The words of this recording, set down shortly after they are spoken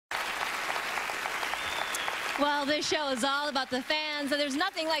Well, this show is all about the fans, and there's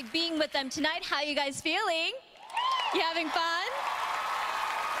nothing like being with them tonight. How you guys feeling? You having fun?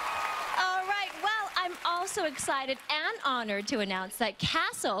 All right, well, I'm also excited and honored to announce that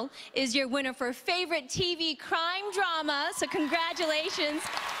Castle is your winner for favorite TV crime drama, so congratulations.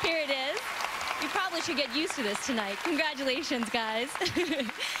 Here it is. You probably should get used to this tonight. Congratulations, guys.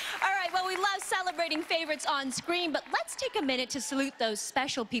 All right, well, we love celebrating favorites on screen, but let's take a minute to salute those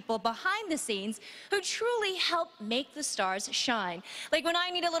special people behind the scenes who truly help make the stars shine. Like when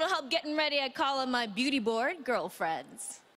I need a little help getting ready, I call them my beauty board girlfriends.